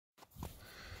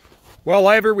Well,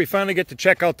 Ivor, we finally get to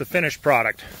check out the finished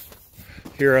product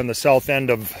here on the south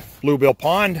end of Bluebill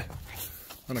Pond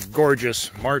on a gorgeous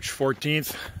March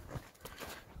 14th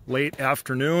late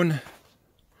afternoon.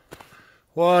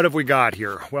 What have we got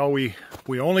here? Well, we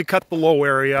only cut the low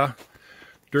area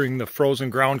during the frozen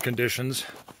ground conditions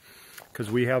because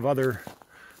we have other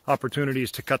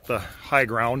opportunities to cut the high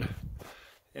ground,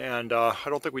 and I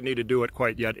don't think we need to do it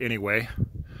quite yet anyway.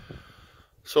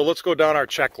 So let's go down our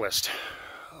checklist.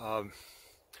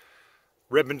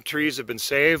 Ribboned trees have been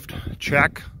saved,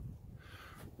 check.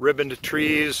 Ribboned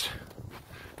trees,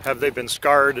 have they been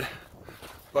scarred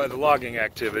by the logging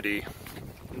activity?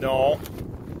 No.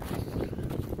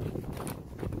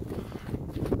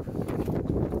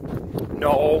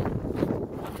 No.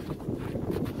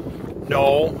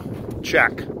 No.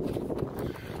 Check.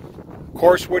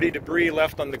 Coarse woody debris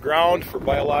left on the ground for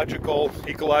biological,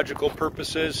 ecological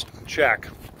purposes? Check.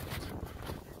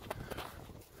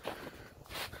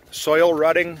 Soil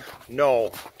rutting?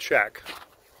 No. Check.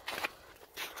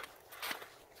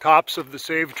 Tops of the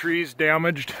saved trees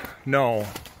damaged? No.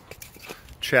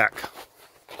 Check.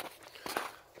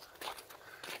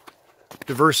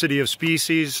 Diversity of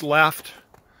species left?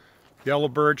 Yellow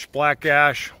birch, black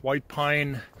ash, white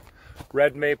pine,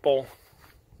 red maple?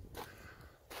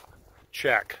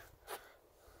 Check.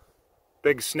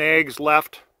 Big snags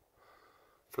left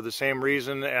for the same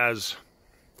reason as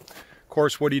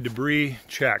coarse woody debris?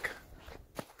 Check.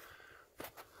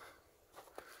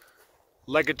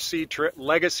 Legacy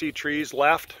trees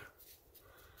left?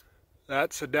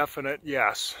 That's a definite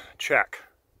yes. Check.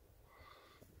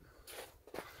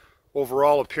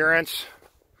 Overall appearance?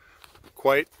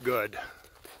 Quite good.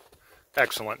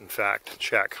 Excellent, in fact.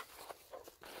 Check.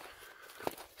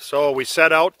 So we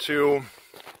set out to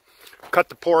cut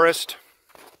the poorest,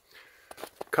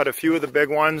 cut a few of the big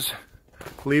ones,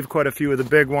 leave quite a few of the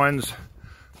big ones,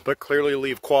 but clearly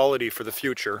leave quality for the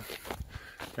future,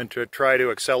 and to try to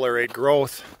accelerate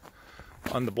growth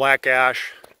on the black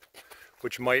ash,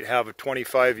 which might have a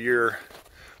 25-year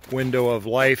window of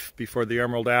life before the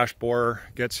emerald ash borer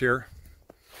gets here.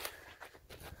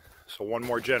 So one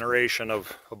more generation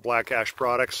of black ash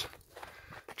products.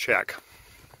 Check.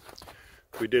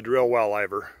 We did real well,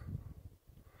 Ivor.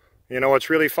 You know what's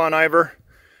really fun, Ivor,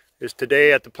 is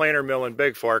today at the planer mill in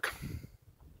Bigfork,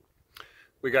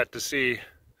 we got to see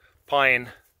pine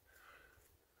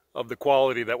of the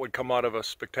quality that would come out of a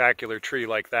spectacular tree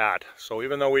like that. So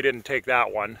even though we didn't take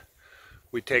that one,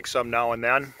 we take some now and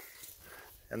then,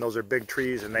 and those are big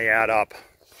trees and they add up.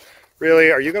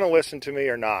 Really, are you going to listen to me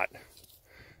or not?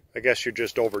 I guess you're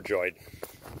just overjoyed.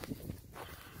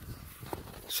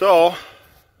 So,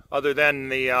 other than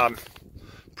the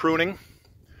pruning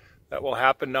that will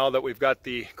happen now that we've got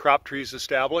the crop trees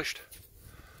established,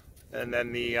 and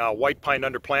then the white pine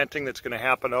underplanting that's going to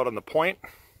happen out on the point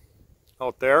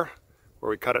out there where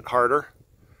we cut it harder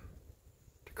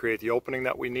to create the opening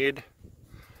that we need,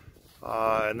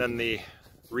 and then the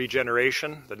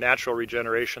regeneration, the natural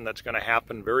regeneration that's going to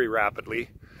happen very rapidly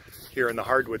here in the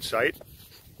hardwood site.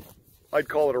 I'd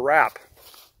call it a wrap.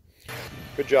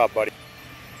 Good job, buddy.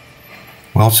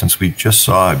 Well, since we just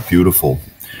saw a beautiful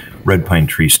red pine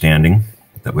tree standing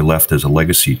that we left as a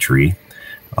legacy tree,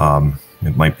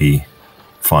 it might be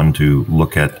fun to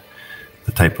look at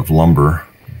the type of lumber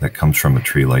that comes from a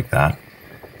tree like that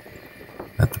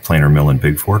at the planer mill in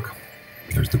Bigfork.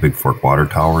 There's the Bigfork water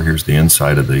tower. Here's the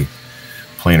inside of the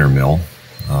planer mill.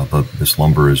 This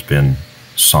lumber has been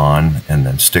sawn and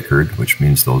then stickered, which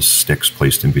means those sticks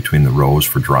placed in between the rows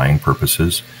for drying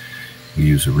purposes. We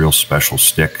use a real special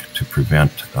stick to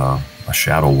prevent a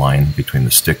shadow line between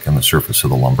the stick and the surface of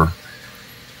the lumber.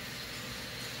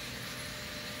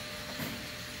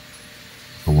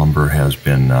 The lumber has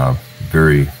been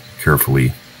very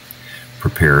carefully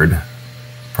prepared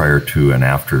prior to and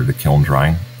after the kiln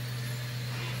drying.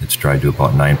 It's dried to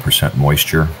about 9%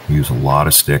 moisture. We use a lot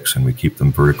of sticks and we keep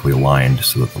them vertically aligned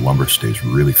so that the lumber stays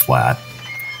really flat.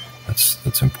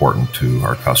 That's important to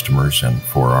our customers and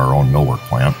for our own millwork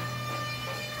plant.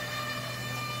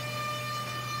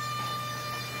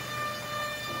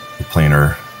 The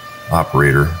planer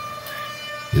operator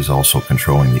is also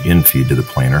controlling the infeed to the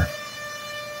planer.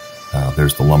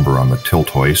 There's the lumber on the tilt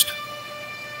hoist,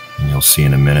 and you'll see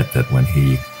in a minute that when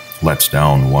he lets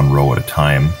down one row at a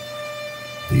time,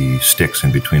 the sticks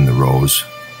in between the rows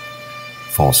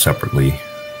fall separately.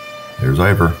 There's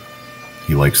Ivor.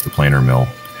 He likes the planer mill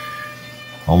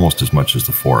almost as much as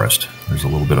the forest. There's a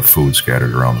little bit of food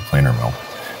scattered around the planer mill.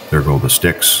 There go the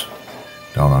sticks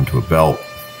down onto a belt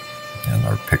and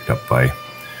are picked up by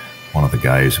one of the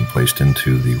guys and placed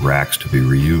into the racks to be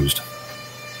reused.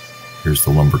 Here's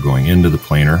the lumber going into the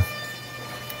planer.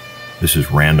 This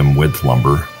is random width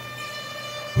lumber,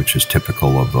 which is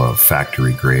typical of a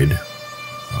factory grade.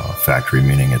 Factory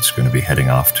meaning it's going to be heading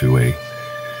off to a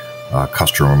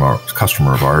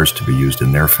customer of ours to be used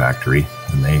in their factory,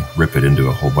 and they rip it into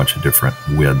a whole bunch of different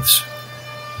widths,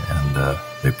 and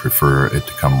they prefer it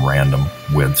to come random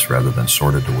widths rather than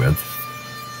sorted to width.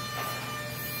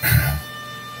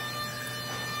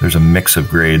 There's a mix of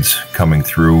grades coming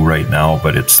through right now,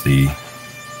 but it's the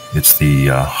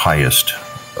highest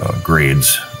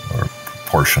grades or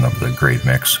portion of the grade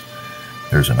mix.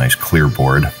 There's a nice clear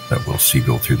board that we'll see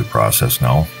go through the process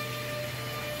now.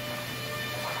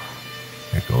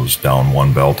 It goes down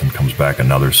one belt and comes back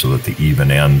another so that the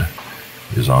even end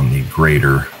is on the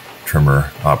grader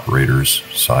trimmer operator's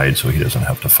side, so he doesn't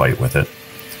have to fight with it.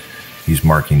 He's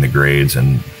marking the grades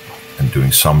and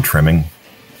doing some trimming.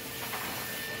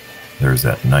 There's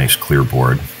that nice clear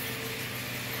board.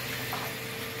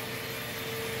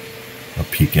 A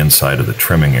peek inside of the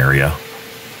trimming area.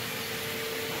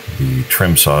 The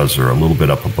trim saws are a little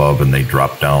bit up above, and they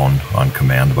drop down on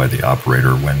command by the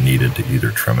operator when needed to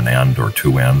either trim an end or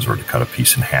two ends, or to cut a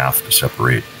piece in half to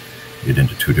separate it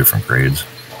into two different grades.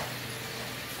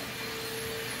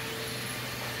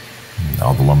 And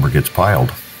now the lumber gets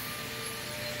piled.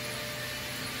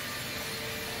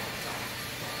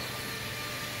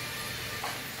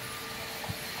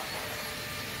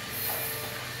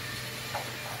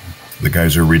 The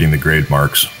guys are reading the grade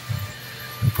marks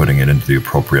and putting it into the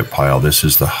appropriate pile. This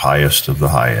is the highest of the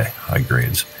high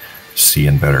grades, C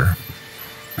and better.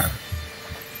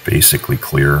 Basically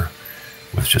clear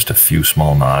with just a few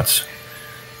small knots.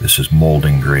 This is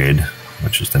molding grade,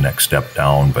 which is the next step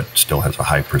down, but still has a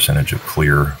high percentage of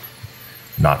clear,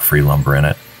 not free lumber in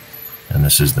it. And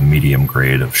this is the medium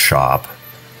grade of shop,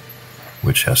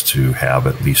 which has to have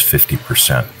at least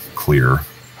 50% clear.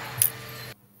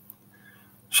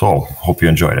 So, hope you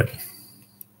enjoyed it.